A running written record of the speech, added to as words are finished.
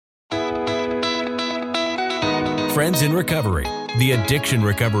Friends in Recovery, the Addiction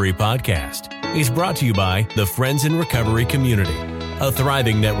Recovery Podcast, is brought to you by the Friends in Recovery community, a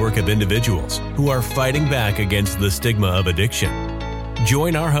thriving network of individuals who are fighting back against the stigma of addiction.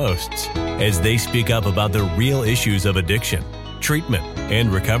 Join our hosts as they speak up about the real issues of addiction, treatment,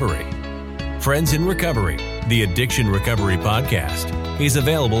 and recovery. Friends in Recovery, the Addiction Recovery Podcast, is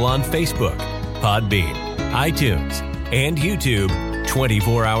available on Facebook, Podbean, iTunes, and YouTube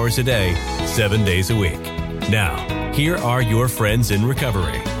 24 hours a day, 7 days a week. Now, here are your friends in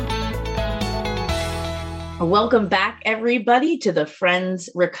recovery. Welcome back, everybody, to the Friends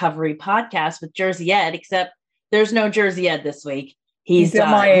Recovery Podcast with Jersey Ed, except there's no Jersey Ed this week. He's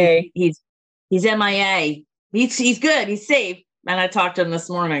MIA. He's MIA. He's good. He's safe. And I talked to him this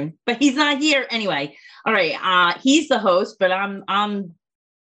morning, but he's not here anyway. All right. He's the host, but I'm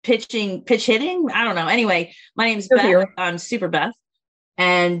pitch hitting. I don't know. Anyway, my name's Beth. Here. I'm Super Beth.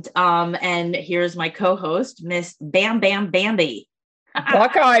 And here's my co-host, Miss Bam Bam Bambi.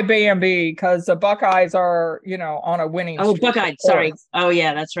 Buckeye Bambi, because the Buckeyes are, on a winning streak. Oh, Buckeye. Sorry. Oh,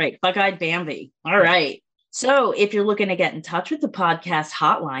 yeah, that's right. Buckeye Bambi. All right. So if you're looking to get in touch with the podcast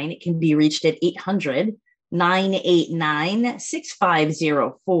hotline, it can be reached at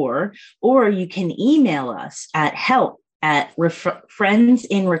 800-989-6504, or you can email us at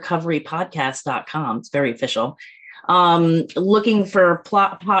friendsinrecoverypodcast.com. It's very official. Looking for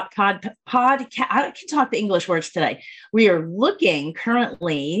podcast. I can talk the English words today. We are looking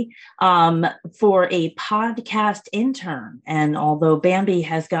currently for a podcast intern. And although Bambi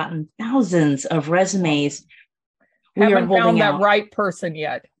has gotten thousands of resumes, we haven't found that out. Right person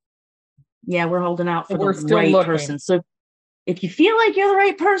yet. Yeah, we're holding out for We're the still right looking. person. So if you feel like you're the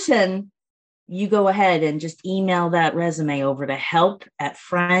right person, you go ahead and just email that resume over to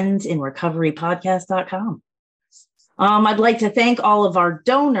help@friendsinrecoverypodcast.com. I'd like to thank all of our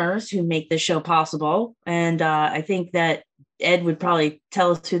donors who make this show possible. And I think that Ed would probably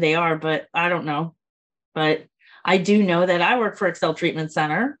tell us who they are, but I don't know. But I do know that I work for Excel Treatment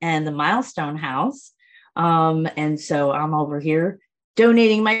Center and the Milestone House. And so I'm over here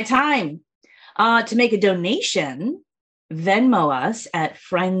donating my time. To make a donation, Venmo us at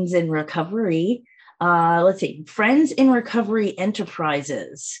Friends in Recovery. Let's see, Friends in Recovery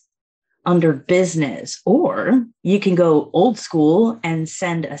Enterprises under business, or you can go old school and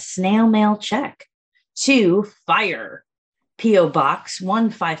send a snail mail check to FIRE, P.O. Box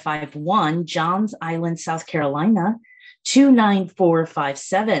 1551, Johns Island, South Carolina,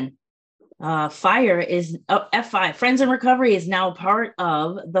 29457. FIRE is F5. Friends in Recovery is now part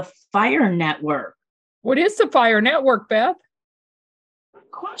of the FIRE network. What is the FIRE network, Beth?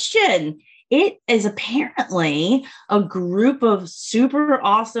 Question. It is apparently a group of super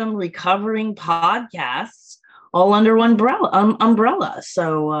awesome recovering podcasts all under one umbrella.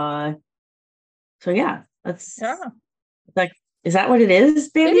 So yeah, that's like, is that what it is,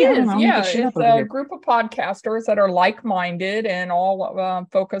 baby? It is, yeah. It's a group of podcasters that are like-minded and all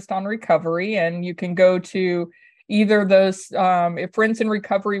focused on recovery. And you can go to either those Friends in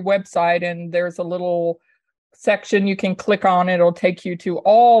Recovery website, and there's a little section you can click on. It'll take you to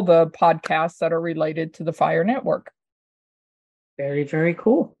all the podcasts that are related to the FIRE network. Very, very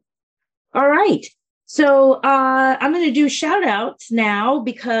cool. All right. So I'm going to do shout outs now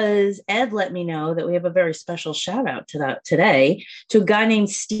because Ed let me know that we have a very special shout out to that today to a guy named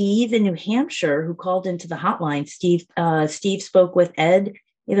Steve in New Hampshire who called into the hotline. Steve spoke with Ed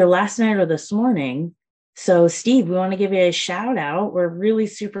either last night or this morning. So Steve, we want to give you a shout out. We're really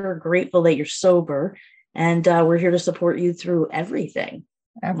super grateful that you're sober, and we're here to support you through everything.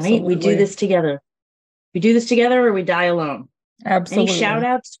 Absolutely. Right? We do this together. We do this together or we die alone. Absolutely. Any shout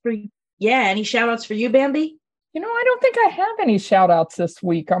outs for you? Yeah, any shout outs for you, Bambi? I don't think I have any shout outs this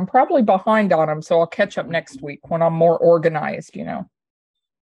week. I'm probably behind on them, so I'll catch up next week when I'm more organized, Good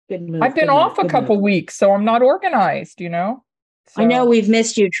move. I've been off a couple weeks, so I'm not organized, So, I know we've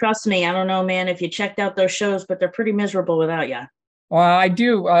missed you. Trust me. I don't know, man, if you checked out those shows, but they're pretty miserable without you. Well, I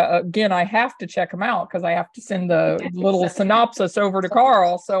do. Again, I have to check them out because I have to send the little synopsis over to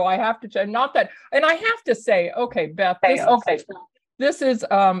Carl. So I have to check. Not that, and I have to say, okay, Beth. This is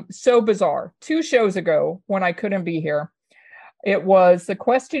so bizarre. 2 shows ago, when I couldn't be here, it was the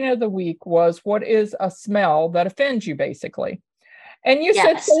question of the week was, what is a smell that offends you, basically? And you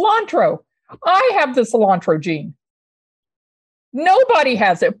said cilantro. I have the cilantro gene. Nobody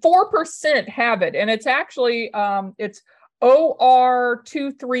has it. 4% have it. And it's actually, it's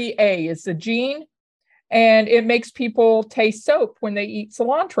OR23A is the gene. And it makes people taste soap when they eat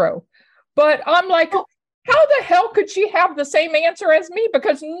cilantro. But I'm like, how the hell could she have the same answer as me?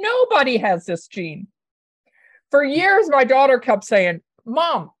 Because nobody has this gene. For years, my daughter kept saying,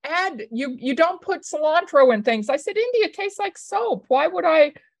 Mom, you don't put cilantro in things. I said, India, it tastes like soap. Why would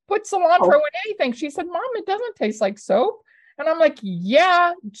I put cilantro in anything? She said, Mom, it doesn't taste like soap. And I'm like,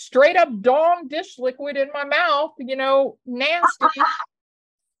 yeah, straight up Dawn dish liquid in my mouth, nasty.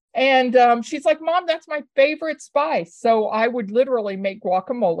 And she's like, Mom, that's my favorite spice. So I would literally make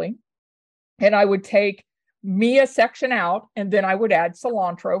guacamole, and I would take me a section out, and then I would add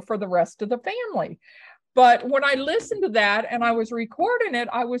cilantro for the rest of the family. But when I listened to that and I was recording it,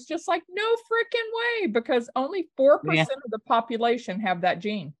 I was just like, no freaking way, because only 4% of the population have that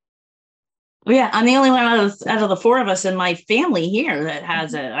gene. Yeah, I'm the only one out of the 4 of us in my family here that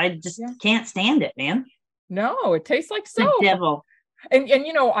has it. I just can't stand it, man. No, it tastes like soap. The devil. And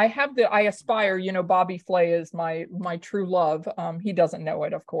I aspire, Bobby Flay is my true love. He doesn't know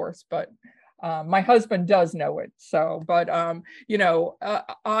it, of course, but my husband does know it. So, but I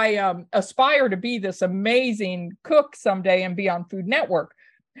aspire to be this amazing cook someday and be on Food Network.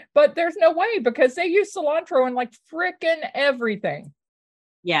 But there's no way, because they use cilantro in like freaking everything.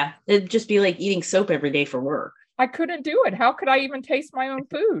 Yeah, it'd just be like eating soap every day for work. I couldn't do it. How could I even taste my own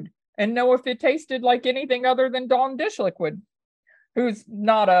food and know if it tasted like anything other than Dawn dish liquid? Who's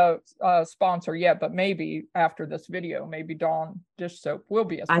not a sponsor yet, but maybe after this video, maybe Dawn dish soap will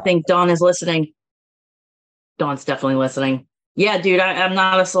be a sponsor. I think Dawn is listening. Dawn's definitely listening. Yeah, dude, I'm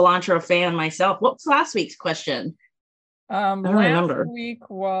not a cilantro fan myself. What was last week's question? I don't remember. What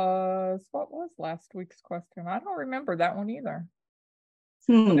was last week's question? I don't remember that one either.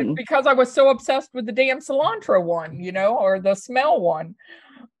 Because I was so obsessed with the damn cilantro one, or the smell one.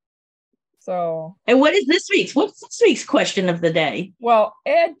 So, and what's this week's question of the day? Well,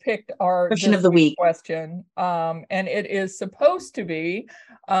 Ed picked our question of the week question, and it is supposed to be,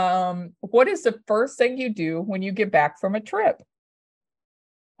 what is the first thing you do when you get back from a trip?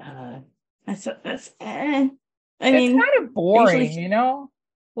 It's kind of boring, usually,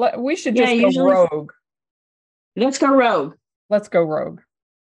 we should just go rogue. Let's go rogue.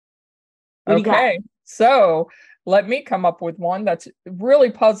 Okay, so let me come up with one that's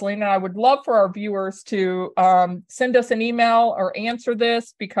really puzzling, and I would love for our viewers to send us an email or answer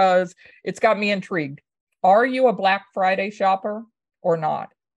this, because it's got me intrigued. Are you a Black Friday shopper or not?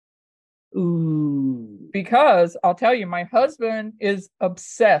 Ooh. Because I'll tell you, my husband is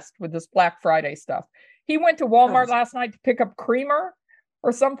obsessed with this Black Friday stuff. He went to Walmart last night to pick up creamer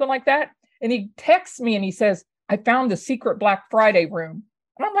or something like that, and he texts me and he says, I found the secret Black Friday room.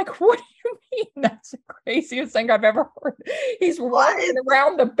 And I'm like, what do you mean? That's the craziest thing I've ever heard. He's walking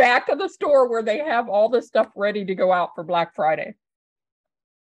around the back of the store where they have all this stuff ready to go out for Black Friday.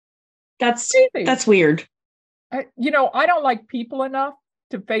 That's weird. I don't like people enough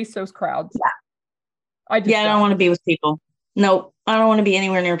to face those crowds. Yeah. I don't want to be with people. Nope. I don't want to be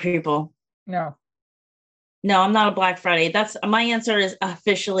anywhere near people. No, I'm not a Black Friday. That's my answer is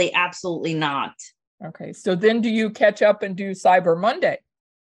officially absolutely not. Okay. So then do you catch up and do Cyber Monday?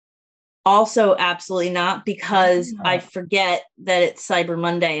 Also, absolutely not, because I forget that it's Cyber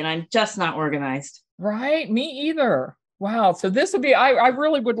Monday and I'm just not organized. Right. Me either. Wow. So this would be, I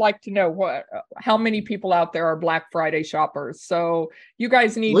really would like to know how many people out there are Black Friday shoppers. So you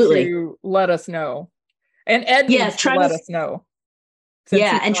guys need to let us know. And Ed needs to let us know.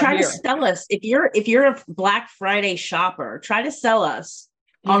 Yeah. And try to sell us. If you're a Black Friday shopper, try to sell us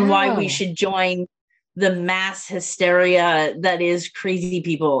on why we should join the mass hysteria that is crazy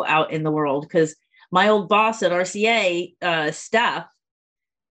people out in the world. Because my old boss at RCA, Steph,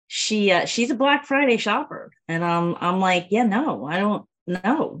 she's a Black Friday shopper, and I'm like, I don't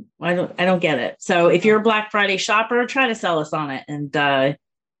get it. So if you're a Black Friday shopper, try to sell us on it, and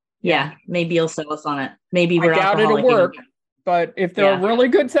maybe you'll sell us on it. Maybe we're I doubt it'll work, but if they're a really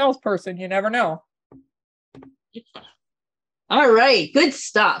good salesperson, you never know. All right, good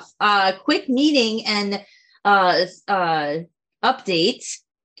stuff. Quick meeting and updates.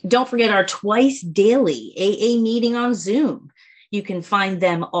 Don't forget our twice daily AA meeting on Zoom. You can find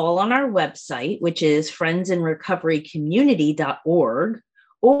them all on our website, which is friendsinrecoverycommunity.org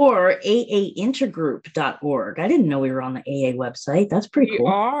or aaintergroup.org. I didn't know we were on the AA website. That's pretty cool.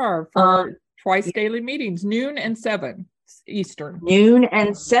 We are for twice daily meetings, noon and 7 Eastern. Noon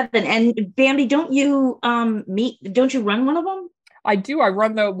and 7. And Bambi, don't you run one of them? I do. I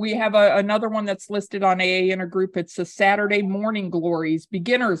run we have another one that's listed on AA Intergroup. It's a Saturday morning glories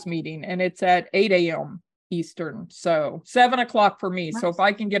beginners meeting, and it's at 8 a.m. Eastern. So 7 o'clock for me. Nice. So if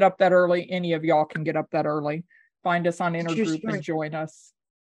I can get up that early, any of y'all can get up that early. Find us on Intergroup and join us.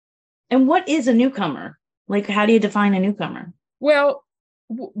 And what is a newcomer? Like, how do you define a newcomer? Well,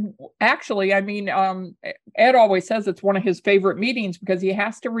 actually, I mean, Ed always says it's one of his favorite meetings because he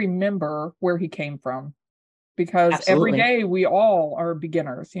has to remember where he came from. because Absolutely. every day we all are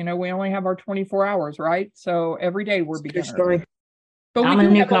beginners. We only have our 24 hours, right? So every day we're beginners. Story. But we I'm a do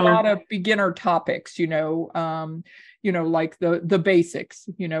have a newcomer. lot of beginner topics, like the basics.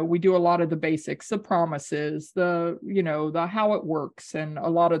 We do a lot of the basics, the promises, the how it works, and a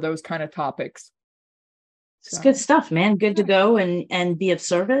lot of those kind of topics. It's good stuff, man. Good to go and be of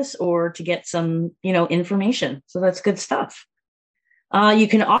service or to get some, information. So that's good stuff. You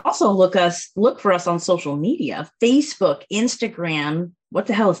can also look for us on social media: Facebook, Instagram, what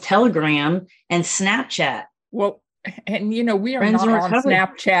the hell is Telegram, and Snapchat. Well, and we are Friends not in on Recovery.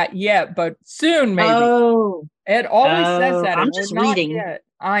 Snapchat yet, but soon maybe. Oh, Ed always says that. I'm and just we're not reading. yet.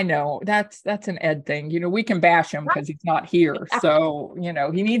 I know that's an Ed thing. We can bash him because he's not here. So,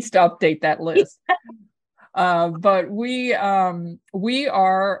 he needs to update that list. But we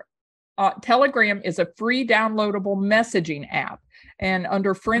are Telegram is a free downloadable messaging app. And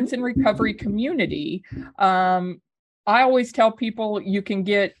under Friends in Recovery Community, I always tell people you can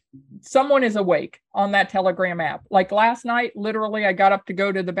get someone is awake on that Telegram app. Like last night, literally, I got up to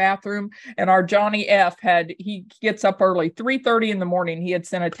go to the bathroom, and our Johnny F he gets up early, 3:30 in the morning. He had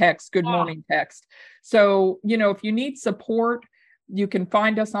sent a text, good morning text. So, if you need support, you can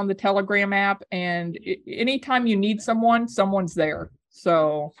find us on the Telegram app, and anytime you need someone's there.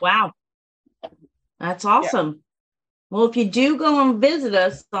 So, wow, that's awesome. Yeah. Well, if you do go and visit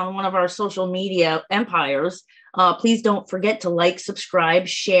us on one of our social media empires, please don't forget to like, subscribe,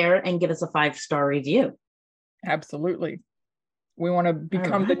 share, and give us a 5-star review. Absolutely. We want to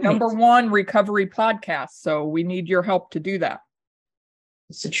become the #1 recovery podcast, so we need your help to do that.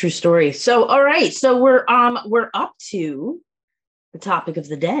 It's a true story. So, all right. So we're up to the topic of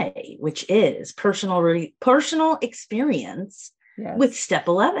the day, which is personal experience with step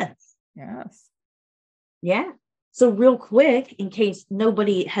 11. Yes. Yeah. So real quick, in case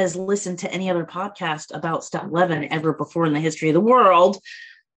nobody has listened to any other podcast about step 11 ever before in the history of the world,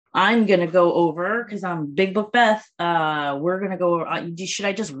 I'm going to go over, because I'm Big Book Beth, we're going to go, should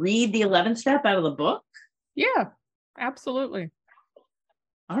I just read the 11th step out of the book? Yeah, absolutely.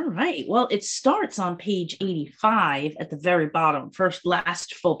 All right. Well, it starts on page 85 at the very bottom,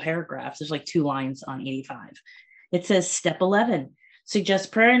 last full paragraphs. There's like 2 lines on 85. It says, step 11.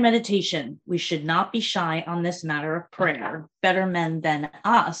 Suggest prayer and meditation. We should not be shy on this matter of prayer. Better men than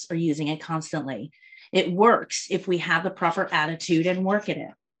us are using it constantly. It works if we have the proper attitude and work at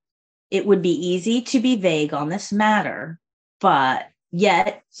it. It would be easy to be vague on this matter, but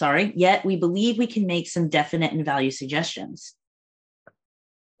yet we believe we can make some definite and value suggestions.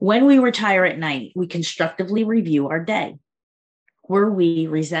 When we retire at night, we constructively review our day. Were we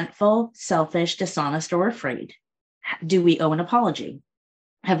resentful, selfish, dishonest, or afraid? Do we owe an apology?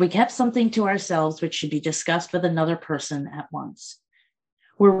 Have we kept something to ourselves which should be discussed with another person at once?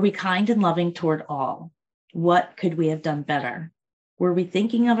 Were we kind and loving toward all? What could we have done better? Were we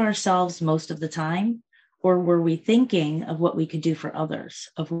thinking of ourselves most of the time? Or were we thinking of what we could do for others,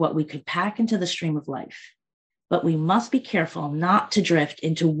 of what we could pack into the stream of life? But we must be careful not to drift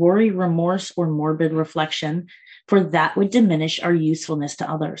into worry, remorse, or morbid reflection, for that would diminish our usefulness to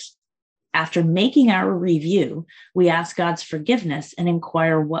others. After making our review, we ask God's forgiveness and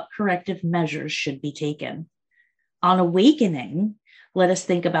inquire what corrective measures should be taken. On awakening, let us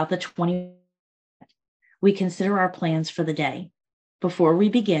think about the 20. We consider our plans for the day. Before we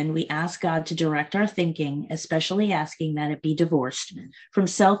begin, we ask God to direct our thinking, especially asking that it be divorced from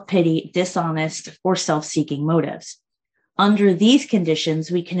self-pity, dishonest, or self-seeking motives. Under these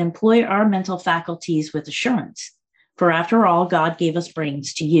conditions, we can employ our mental faculties with assurance, for after all, God gave us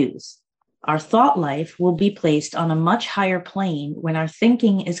brains to use. Our thought life will be placed on a much higher plane when our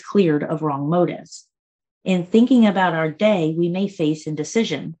thinking is cleared of wrong motives. In thinking about our day, we may face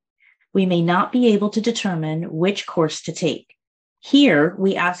indecision. We may not be able to determine which course to take. Here,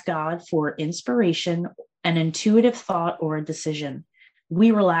 we ask God for inspiration, an intuitive thought, or a decision. We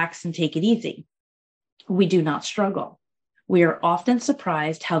relax and take it easy. We do not struggle. We are often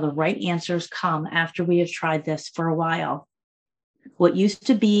surprised how the right answers come after we have tried this for a while. What used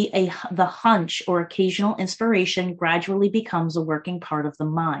to be the hunch or occasional inspiration gradually becomes a working part of the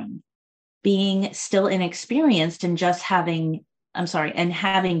mind. Being still inexperienced and having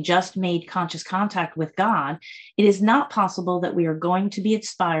just made conscious contact with God, it is not possible that we are going to be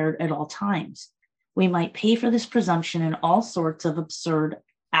inspired at all times. We might pay for this presumption in all sorts of absurd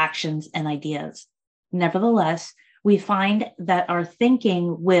actions and ideas. Nevertheless, we find that our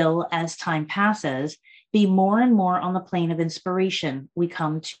thinking will, as time passes, be more and more on the plane of inspiration. We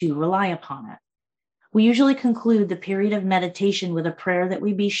come to rely upon it. We usually conclude the period of meditation with a prayer that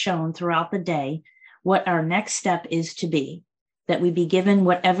we be shown throughout the day what our next step is to be. that we be given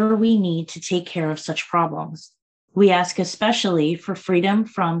whatever we need to take care of such problems. We ask especially for freedom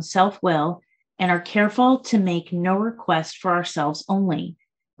from self-will and are careful to make no request for ourselves only.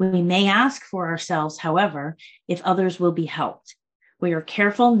 We may ask for ourselves, however, if others will be helped. We are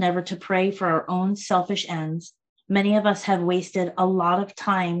careful never to pray for our own selfish ends. Many of us have wasted a lot of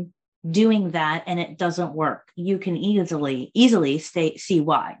time doing that, and it doesn't work. You can easily see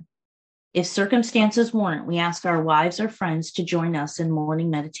why. If circumstances warrant, we ask our wives or friends to join us in morning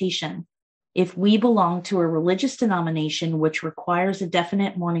meditation. If we belong to a religious denomination which requires a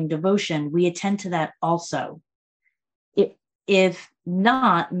definite morning devotion, we attend to that also. If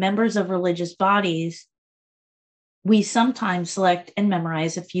not members of religious bodies, we sometimes select and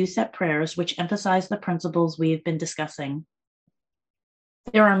memorize a few set prayers which emphasize the principles we have been discussing.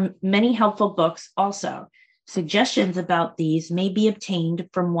 There are many helpful books also. Suggestions about these may be obtained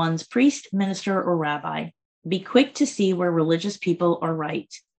from one's priest, minister, or rabbi. Be quick to see where religious people are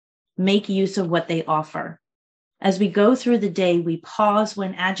right. Make use of what they offer. As we go through the day, we pause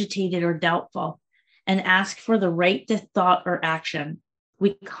when agitated or doubtful and ask for the right thought or action.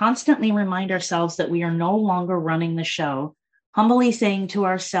 We constantly remind ourselves that we are no longer running the show, humbly saying to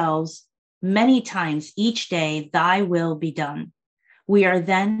ourselves many times each day, "Thy will be done." We are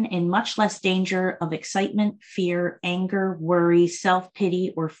then in much less danger of excitement, fear, anger, worry,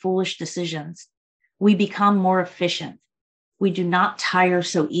 self-pity, or foolish decisions. We become more efficient. We do not tire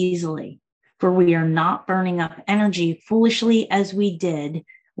so easily, for we are not burning up energy foolishly as we did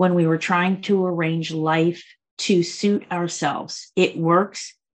when we were trying to arrange life to suit ourselves. It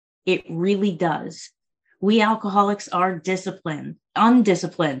works. It really does. We alcoholics are undisciplined. So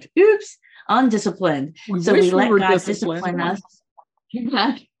we let God discipline us.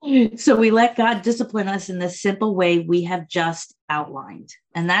 So we let God discipline us in the simple way we have just outlined.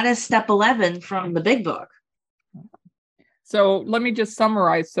 And that is step 11 from the big book. So let me just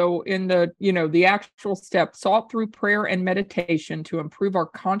summarize. So in the actual step, sought through prayer and meditation to improve our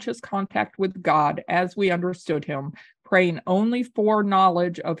conscious contact with God as we understood him, praying only for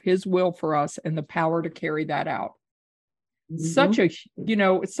knowledge of his will for us and the power to carry that out.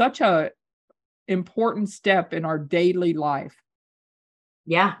 Mm-hmm. Such a important step in our daily life.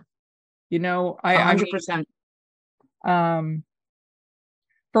 Yeah. 100%.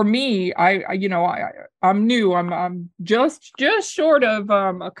 For me, I'm new. I'm just short of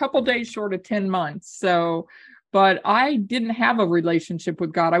a couple days short of 10 months. So, but I didn't have a relationship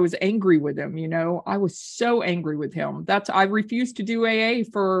with God. I was angry with him. I was so angry with him. I refused to do AA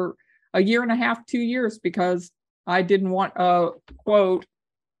for a year and a half, 2 years, because I didn't want a quote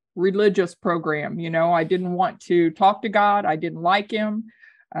religious program. I didn't want to talk to God. I didn't like him.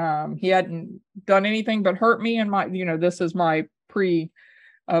 He hadn't done anything but hurt me. And this is my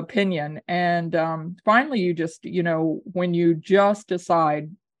opinion. And finally, you just, when you just decide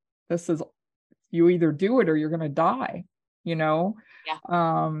you either do it or you're going to die, Yeah.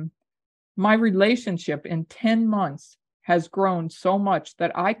 My relationship in 10 months has grown so much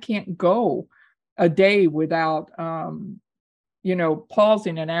that I can't go a day without,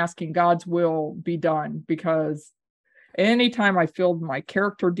 pausing and asking God's will be done, because anytime I feel my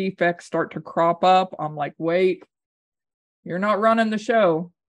character defects start to crop up, I'm like, wait, you're not running the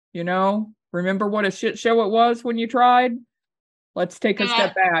show. Remember what a shit show it was when you tried? Let's take a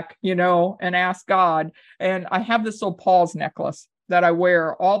step back, and ask God. And I have this little pause necklace that I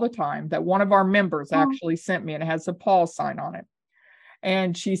wear all the time that one of our members actually sent me, and it has a pause sign on it.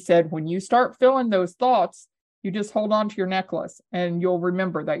 And she said, when you start feeling those thoughts, you just hold on to your necklace and you'll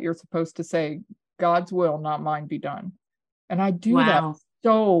remember that you're supposed to say, God's will, not mine, be done. And I do that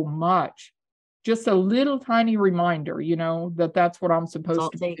so much. Just a little tiny reminder, that's what I'm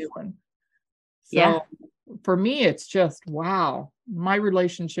supposed to be doing. So for me, it's just, wow, my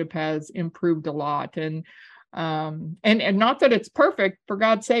relationship has improved a lot. And not that it's perfect, for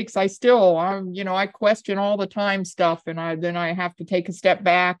God's sakes, I still, I question all the time stuff. And then I have to take a step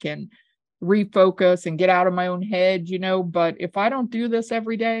back and refocus and get out of my own head, but if I don't do this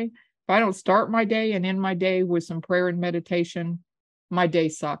every day, if I don't start my day and end my day with some prayer and meditation, my day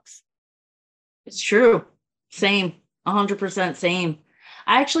sucks. It's true. Same. 100% same.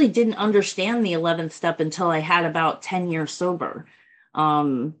 I actually didn't understand the 11th step until I had about 10 years sober.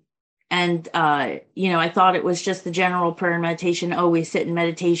 I thought it was just the general prayer and meditation, always sit in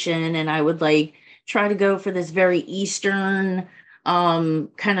meditation. And I would try to go for this very Eastern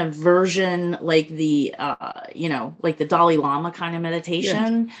kind of version, like the Dalai Lama kind of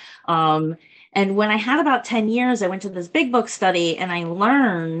meditation. Yeah. And when I had about 10 years, I went to this big book study and I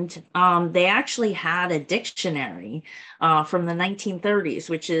learned they actually had a dictionary from the 1930s,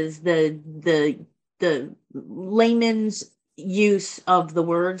 which is the layman's use of the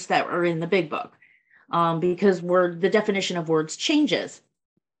words that are in the big book, because the definition of words changes.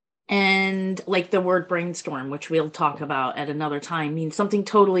 And like the word brainstorm, which we'll talk about at another time, means something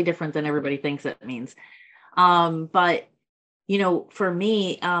totally different than everybody thinks it means. But, for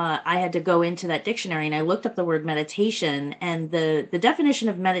me, I had to go into that dictionary and I looked up the word meditation, and the definition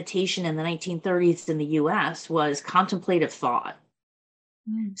of meditation in the 1930s in the US was contemplative thought.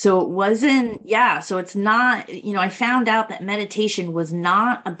 So it wasn't, so it's not, I found out that meditation was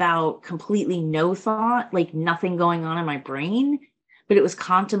not about completely no thought, like nothing going on in my brain, but it was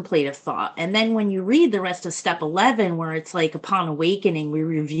contemplative thought. And then when you read the rest of step 11, where it's like, upon awakening, we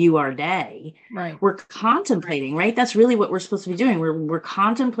review our day. Right. We're contemplating, right? That's really what we're supposed to be doing. We're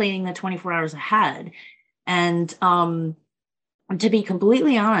contemplating the 24 hours ahead. And to be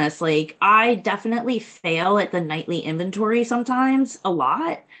completely honest, like I definitely fail at the nightly inventory sometimes, a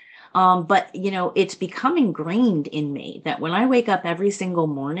lot. But it's become ingrained in me that when I wake up every single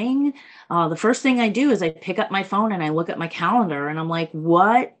morning, the first thing I do is I pick up my phone and I look at my calendar and I'm like,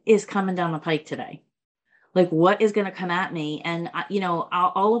 what is coming down the pike today? Like, what is going to come at me? And,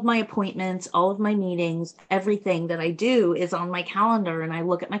 all of my appointments, all of my meetings, everything that I do is on my calendar. And I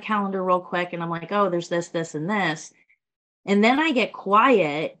look at my calendar real quick and I'm like, oh, there's this, this, and this. And then I get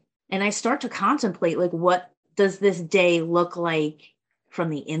quiet and I start to contemplate, like, what does this day look like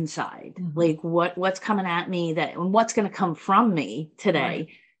from the inside? Mm-hmm. Like what's coming at me and what's going to come from me today.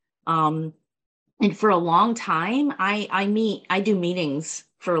 Right. And for a long time, I do meetings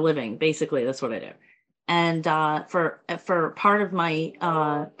for a living. Basically, that's what I do. And for part of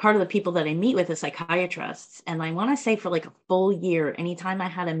the people that I meet with is psychiatrists. And I want to say for like a full year, anytime I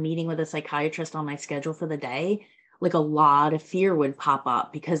had a meeting with a psychiatrist on my schedule for the day, like a lot of fear would pop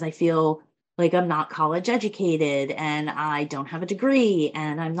up because I feel like I'm not college educated and I don't have a degree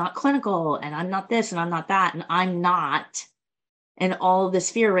and I'm not clinical and I'm not this and I'm not that and I'm not. And all of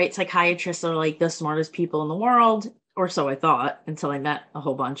this fear, right? Psychiatrists are like the smartest people in the world, or so I thought until I met a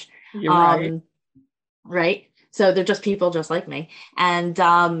whole bunch. You're right. Right. So they're just people just like me. And,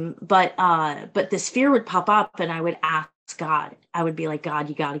 but this fear would pop up and I would ask God, I would be like, God,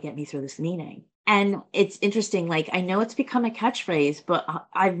 you got to get me through this meeting. And it's interesting, like, I know it's become a catchphrase, but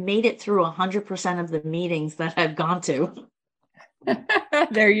I've made it through 100% of the meetings that I've gone to.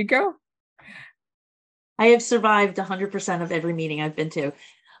 There you go. I have survived 100% of every meeting I've been to.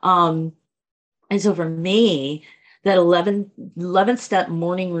 And so for me, that 11 step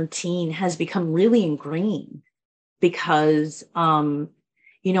morning routine has become really ingrained because,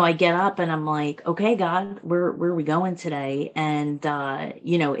 I get up and I'm like, okay, God, where are we going today? And,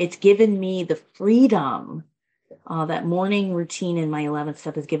 it's given me the freedom, that morning routine in my 11th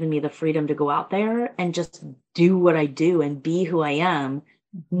step has given me the freedom to go out there and just do what I do and be who I am,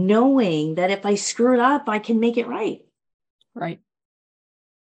 knowing that if I screw it up, I can make it right. Right.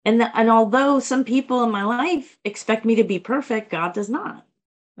 And although some people in my life expect me to be perfect, God does not.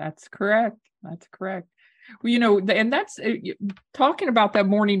 That's correct. That's correct. Well, and that's talking about that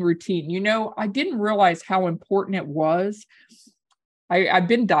morning routine. I didn't realize how important it was. I've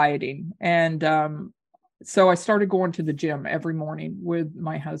been dieting, and so I started going to the gym every morning with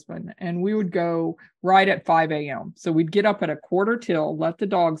my husband, and we would go right at 5 a.m. So we'd get up at 4:45, let the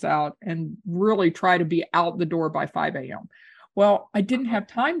dogs out, and really try to be out the door by 5 a.m. Well, I didn't have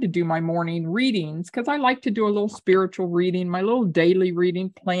time to do my morning readings because I like to do a little spiritual reading, my little daily reading,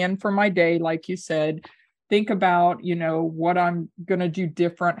 plan for my day, like you said. Think about, what I'm going to do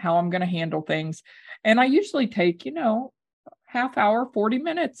different, how I'm going to handle things. And I usually take, half hour, 40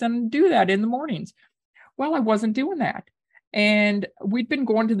 minutes and do that in the mornings. Well, I wasn't doing that. And we'd been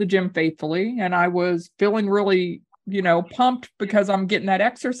going to the gym faithfully, and I was feeling really, pumped because I'm getting that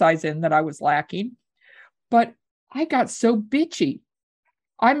exercise in that I was lacking. But I got so bitchy.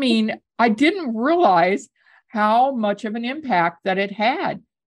 I mean, I didn't realize how much of an impact that it had.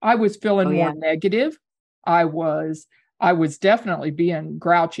 I was feeling more negative. I was definitely being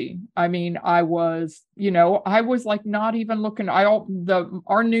grouchy. I mean, I was like not even looking.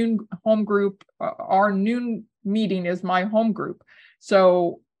 Our noon home group, our noon meeting is my home group.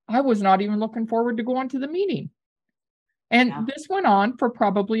 So I was not even looking forward to going to the meeting. And this went on for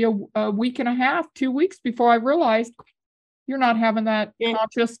probably a week and a half, 2 weeks before I realized you're not having that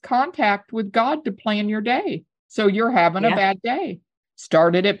conscious contact with God to plan your day. So you're having a bad day.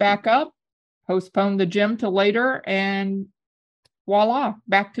 Started it back up, postponed the gym till later, and voila,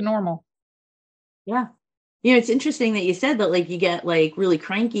 back to normal. Yeah. It's interesting that you said that, like, you get like really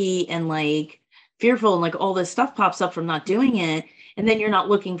cranky and like fearful and like all this stuff pops up from not doing it. And then you're not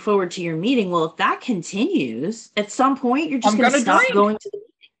looking forward to your meeting. Well, if that continues, at some point, you're just going to stop going to the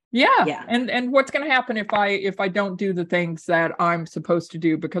meeting. Yeah. And what's going to happen if I don't do the things that I'm supposed to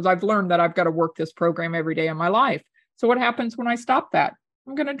do? Because I've learned that I've got to work this program every day of my life. So what happens when I stop that?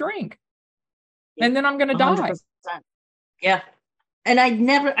 I'm going to drink. And then I'm going to die. Yeah. And I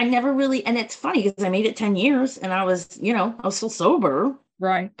never really, and it's funny because I made it 10 years and I was still sober.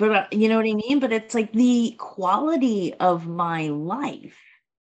 Right. But you know what I mean? But it's like the quality of my life,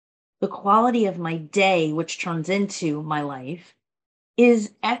 the quality of my day, which turns into my life,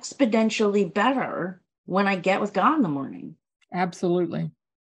 is exponentially better when I get with God in the morning. Absolutely.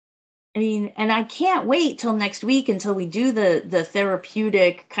 I mean, and I can't wait till next week until we do the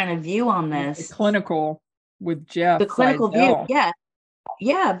therapeutic kind of view on this. The clinical with Jeff. The clinical view. Yeah.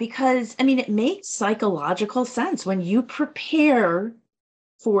 Yeah. Because I mean, it makes psychological sense when you prepare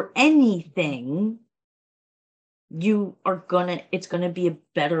for anything, it's going to be a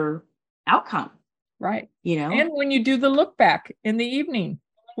better outcome. Right. You know, and when you do the look back in the evening,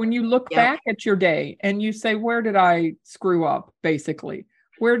 when you look back at your day and you say, where did I screw up? Basically,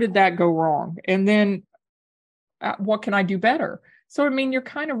 where did that go wrong? And then what can I do better? So, I mean, you're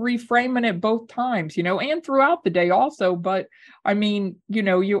kind of reframing it both times, and throughout the day also. But I mean,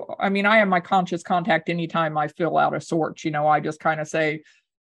 I have my conscious contact anytime I feel out of sorts, I just kind of say,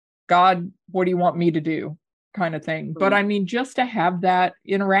 God, what do you want me to do? Kind of thing. But I mean, just to have that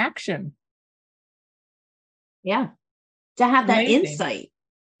interaction. Yeah. To have that insight.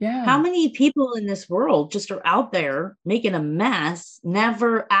 Yeah. How many people in this world just are out there making a mess,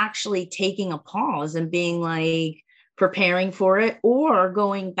 never actually taking a pause and being like preparing for it or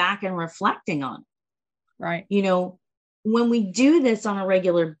going back and reflecting on it? Right. When we do this on a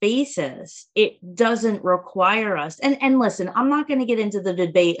regular basis, it doesn't require us. And listen, I'm not going to get into the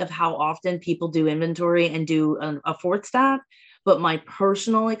debate of how often people do inventory and do a fourth step. But my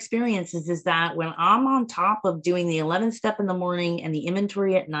personal experience is that when I'm on top of doing the 11th step in the morning and the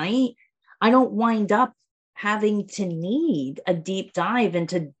inventory at night, I don't wind up having to need a deep dive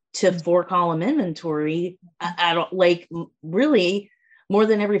into 4-column inventory at like really more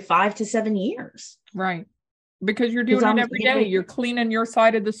than every 5 to 7 years. Right. Because you're doing it every day. You're cleaning your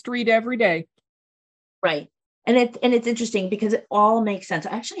side of the street every day. Right. And it's interesting because it all makes sense.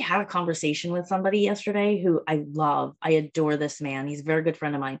 I actually had a conversation with somebody yesterday who I love. I adore this man. He's a very good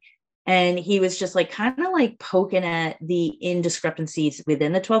friend of mine. And he was just like kind of like poking at the indiscrepancies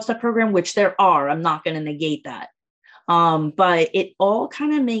within the 12-step program, which there are. I'm not going to negate that. But it all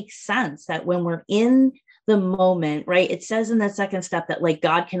kind of makes sense that when we're in the moment, right? It says in the second step that like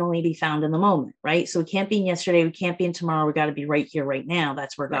God can only be found in the moment, right? So we can't be in yesterday. We can't be in tomorrow. We got to be right here, right now.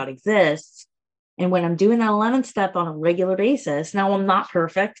 That's where God exists. And when I'm doing that 11th step on a regular basis, now I'm not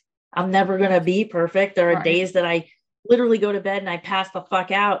perfect. I'm never going to be perfect. There are days that I literally go to bed and I pass the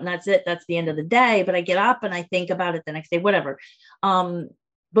fuck out and that's it. That's the end of the day. But I get up and I think about it the next day, whatever.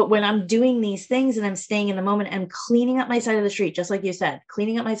 But when I'm doing these things and I'm staying in the moment, I'm cleaning up my side of the street, just like you said,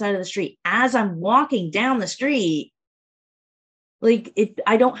 cleaning up my side of the street as I'm walking down the street. Like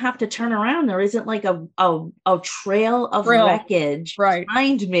I don't have to turn around. There isn't like a trail of wreckage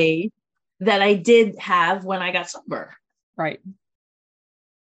behind me that I did have when I got sober. Right.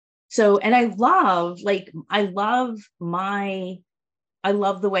 So, and I love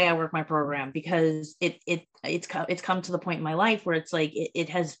the way I work my program because it's come to the point in my life where it's like, it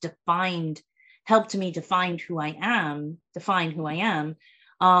has helped me define who I am,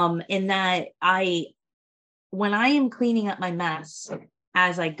 in that when I am cleaning up my mess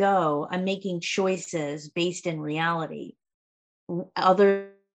as I go, I'm making choices based in reality, other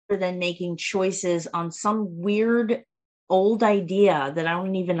than making choices on some weird old idea that I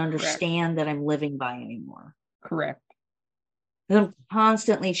don't even understand that I'm living by anymore. Correct. I'm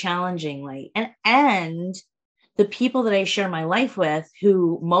constantly challenging, and the people that I share my life with,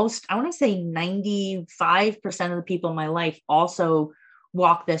 who I want to say 95% of the people in my life also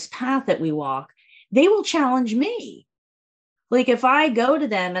walk this path that we walk, they will challenge me. Like if I go to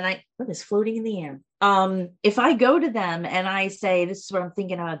them and what is floating in the air? If I go to them and I say, this is what I'm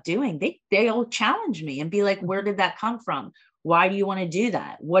thinking about doing, they'll challenge me and be like, where did that come from? Why do you want to do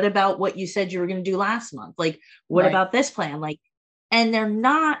that? What about what you said you were going to do last month? Like, what about this plan? And they're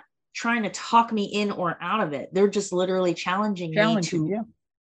not trying to talk me in or out of it. They're just literally challenging me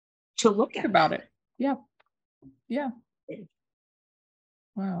to look at about it. Yeah. Yeah.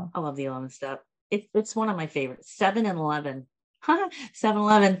 Wow. I love the 11th step. It's one of my favorites. 7 and 11.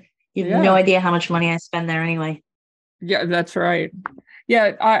 7-Eleven. You have no idea how much money I spend there anyway. Yeah, that's right.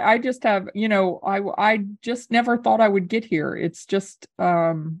 Yeah, I just have, I just never thought I would get here. It's just,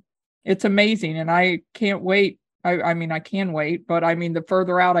 it's amazing. And I can't wait I mean, I can wait, but I mean, the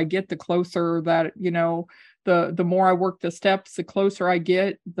further out I get, the closer that, the more I work the steps, the closer I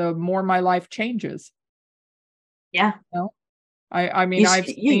get, the more my life changes. Yeah. You know? I mean, I've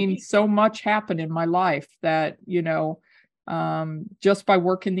seen so much happen in my life that, just by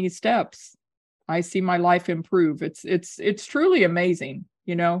working these steps, I see my life improve. It's truly amazing.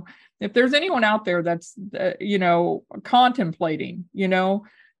 If there's anyone out there that's, contemplating,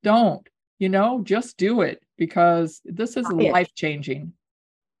 don't, just do it, because this is life changing.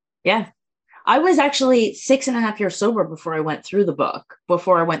 Yeah. I was actually 6.5 years sober before I went through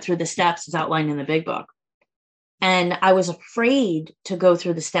the steps as outlined in the big book. And I was afraid to go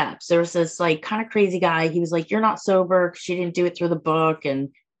through the steps. There was this like kind of crazy guy. He was like, "You're not sober because you didn't do it through the book." And,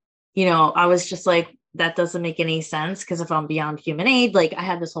 I was just like, that doesn't make any sense, because if I'm beyond human aid, like I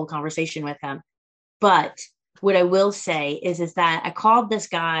had this whole conversation with him. But what I will say is that I called this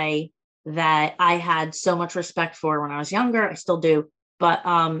guy that I had so much respect for when I was younger. I still do. But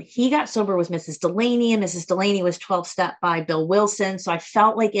he got sober with Mrs. Delaney, and Mrs. Delaney was 12-step by Bill Wilson. So I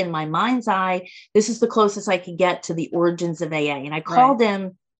felt like in my mind's eye, this is the closest I could get to the origins of AA. And I called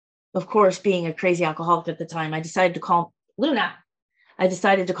him, of course, being a crazy alcoholic at the time. I decided to call Luna. I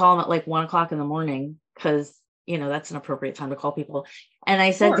decided to call him at like 1:00 in the morning, because, that's an appropriate time to call people. And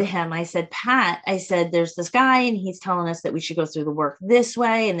I said to him, I said, "Pat," I said, "there's this guy and he's telling us that we should go through the work this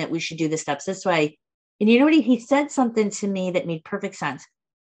way and that we should do the steps this way." And you know what? He said something to me that made perfect sense.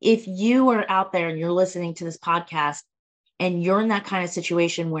 If you are out there and you're listening to this podcast and you're in that kind of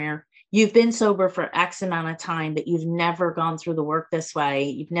situation where you've been sober for X amount of time, but you've never gone through the work this way,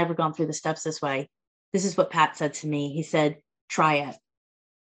 you've never gone through the steps this way, this is what Pat said to me. He said, "Try it."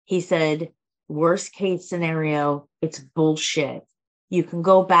 He said, "Worst case scenario, it's bullshit. You can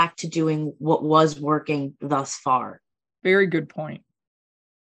go back to doing what was working thus far." Very good point.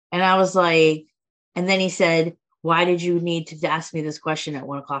 And I was like, and then he said, "Why did you need to ask me this question at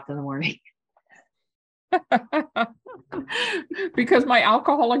 1:00 in the morning?" Because my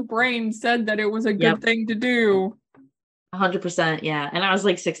alcoholic brain said that it was a good thing to do. 100%. Yeah. And I was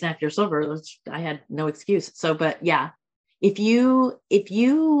like 6.5 years sober. I had no excuse. So, but yeah, if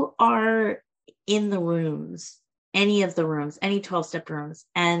you are in the rooms, any of the rooms, any 12-step rooms,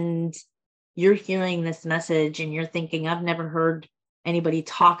 and you're hearing this message and you're thinking, "I've never heard anybody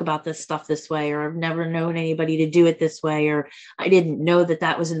talk about this stuff this way," or "I've never known anybody to do it this way," or "I didn't know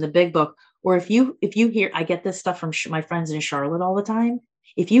that was in the big book," or if you hear, I get this stuff from my friends in Charlotte all the time.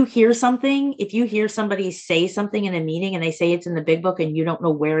 If you hear somebody say something in a meeting and they say it's in the big book and you don't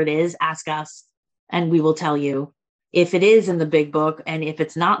know where it is, ask us and we will tell you if it is in the big book, and if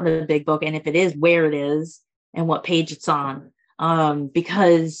it's not in the big book, and if it is, where it is and what page it's on.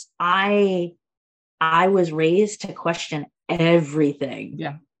 Because I was raised to question everything.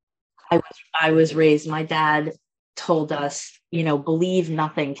 Yeah. I was raised, my dad told us, believe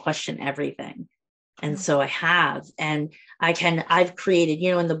nothing, question everything. And so I have, and I've created,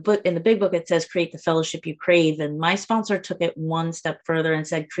 in the big book, it says create the fellowship you crave. And my sponsor took it one step further and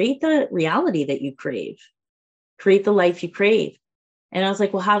said, create the reality that you crave, create the life you crave. And I was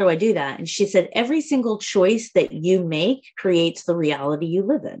like, well, how do I do that? And she said, every single choice that you make creates the reality you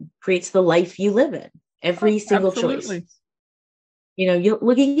live in, creates the life you live in, every single choice. You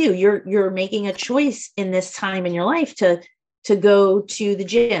look at you're making a choice in this time in your life to go to the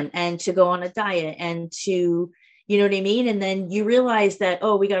gym and to go on a diet and to, you know what I mean? And then you realize that,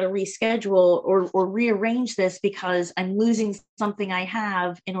 oh, we got to reschedule or rearrange this because I'm losing something I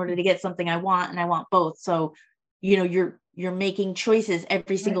have in order to get something I want, and I want both. So, you're making choices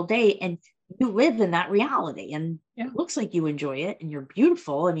every single day, and you live in that reality, and it looks like you enjoy it, and you're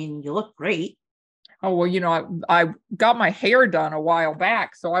beautiful. I mean, you look great. Oh, well, I got my hair done a while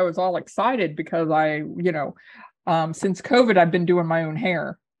back, so I was all excited because since COVID, I've been doing my own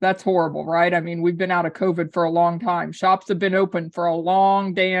hair. That's horrible, right? I mean, we've been out of COVID for a long time. Shops have been open for a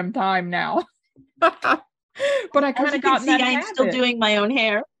long damn time now. But I kind of got in that habit. I'm still doing my own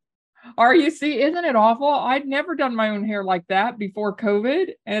hair. Are you? See, isn't it awful? I'd never done my own hair like that before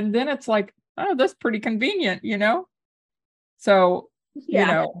COVID. And then it's like, oh, that's pretty convenient, So,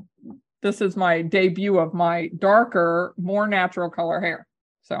 this is my debut of my darker, more natural color hair.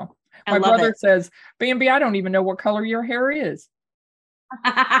 So my brother says, "Bambi, I don't even know what color your hair is."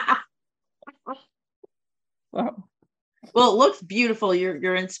 Well, it looks beautiful.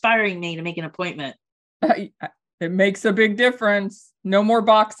 You're inspiring me to make an appointment. It makes a big difference. No more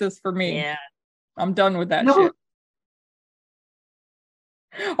boxes for me. Yeah. I'm done with that shit.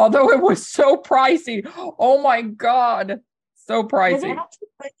 Although it was so pricey. Oh my God. So pricey. That's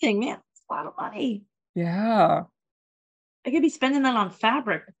a good thing, man. It's a lot of money. Yeah. I could be spending that on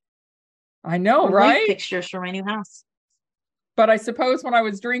fabric. I know, or right? Light fixtures for my new house. But I suppose when I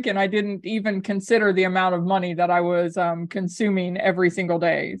was drinking, I didn't even consider the amount of money that I was consuming every single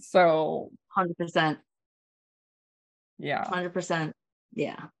day. So 100%. Yeah. 100%.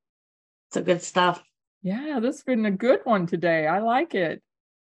 Yeah. So good stuff. Yeah, this has been a good one today. I like it.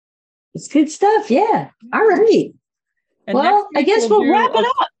 It's good stuff. Yeah. All right. And well, I guess we'll wrap it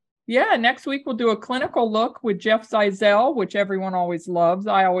up. Yeah. Next week, we'll do a clinical look with Jeff Zeisel, which everyone always loves.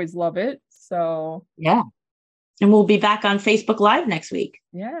 I always love it. So yeah. And we'll be back on Facebook Live next week.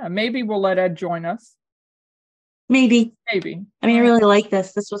 Yeah. Maybe we'll let Ed join us. Maybe. I mean, I really like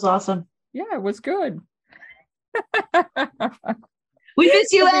this. This was awesome. Yeah, it was good. We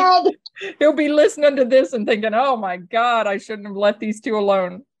miss you, Ed. He'll be listening to this and thinking, oh my God, I shouldn't have let these two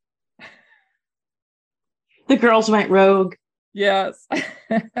alone. The girls went rogue. Yes.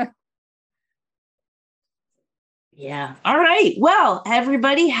 Yeah. All right. Well,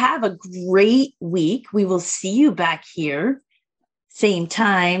 everybody have a great week. We will see you back here. Same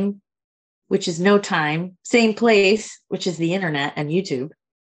time, which is no time. Same place, which is the internet and YouTube.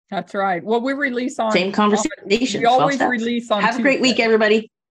 That's right. Well, we release on same conversation. We always release on Have Tuesday. A great week, everybody.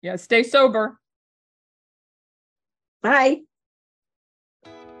 Yeah. Stay sober. Bye.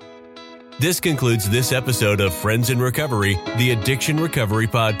 This concludes this episode of Friends in Recovery, the Addiction Recovery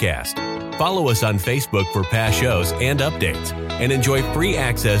Podcast. Follow us on Facebook for past shows and updates, and enjoy free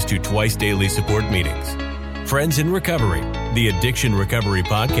access to twice daily support meetings. Friends in Recovery, the Addiction Recovery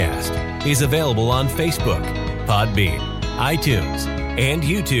Podcast, is available on Facebook, Podbean, iTunes, and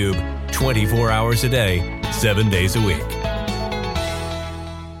YouTube 24 hours a day, 7 days a week.